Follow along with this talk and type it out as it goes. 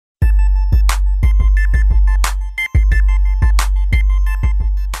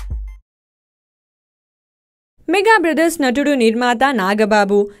Mega brothers నటుడు నిర్మాత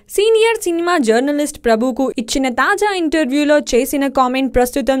Nagababu senior cinema journalist ప్రభుకు ఇచ్చిన తాజా ఇంటర్వ్యూలో చేసిన కామెంట్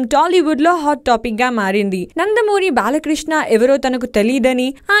ప్రస్తుతం టాలీవుడ్ లో హాట్ టాపిక్ గా మారింది. నందమూరి బాలకృష్ణ ఎవరో తనకు తెలియదని,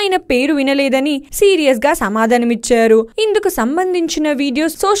 ఆయన పేరు వినలేదని సీరియస్ గా సమాధానమిచ్చారు. ఇందుకు సంబంధించిన వీడియో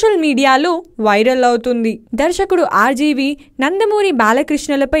సోషల్ మీడియాలో వైరల్ అవుతుంది. దర్శకుడు ఆర్జీవి నందమూరి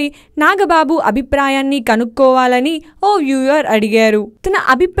బాలకృష్ణలపై నాగబాబు అభిప్రాయాన్ని కనుక్కోవాలని ఓ వ్యూయర్ అడిగారు. తన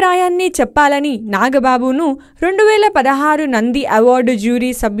అభిప్రాయాన్ని చెప్పాలని నాగబాబును 2016 నంది అవార్డు జ్యూరీ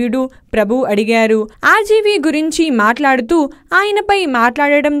సభ్యుడు ప్రభు అడిగారు. ఆర్జీవి గురించి మాట్లాడుతూ ఆయనపై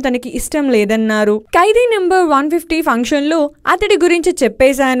మాట్లాడడం తనకి ఇష్టం లేదన్నారు. ఖైదీ నంబర్ 150 ఫంక్షన్ లో అతడి గురించి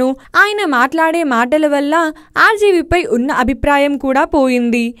చెప్పేశాను. ఆయన మాట్లాడే మాటల వల్ల ఆర్జీవిపై ఉన్న అభిప్రాయం కూడా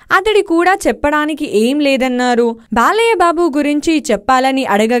పోయింది. అతడి కూడా చెప్పడానికి ఏం లేదన్నారు. బాలయ్య బాబు గురించి చెప్పాలని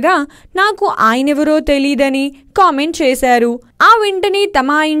అడగగా నాకు ఆయనెవరో తెలీదని కామెంట్ చేశారు. ఆ వెంటనే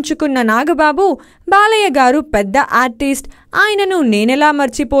తమాయించుకున్న నాగబాబు, బాలయ్య గారు పెద్ద ఆర్టిస్ట్, ఆయనను నేనెలా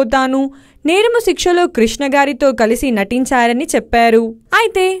మర్చిపోతాను, నేరము శిక్షలో కృష్ణ గారితో కలిసి నటించారని చెప్పారు.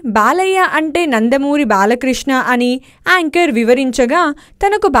 అయితే బాలయ్య అంటే నందమూరి బాలకృష్ణ అని యాంకర్ వివరించగా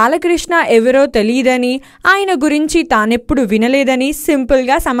తనకు బాలకృష్ణ ఎవరో తెలియదని, ఆయన గురించి తానెప్పుడు వినలేదని సింపుల్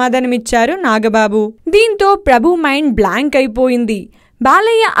గా సమాధానమిచ్చారు నాగబాబు. దీంతో ప్రభు మైండ్ బ్లాంక్ అయిపోయింది.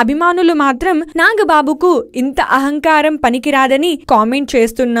 బాలయ్య అభిమానులు మాత్రం నాగబాబుకు ఇంత అహంకారం పనికిరాదని కామెంట్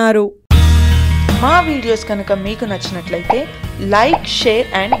చేస్తున్నారు. మా వీడియోస్ కనుక మీకు నచ్చినట్లయితే like, share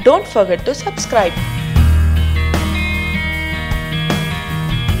and don't forget to subscribe.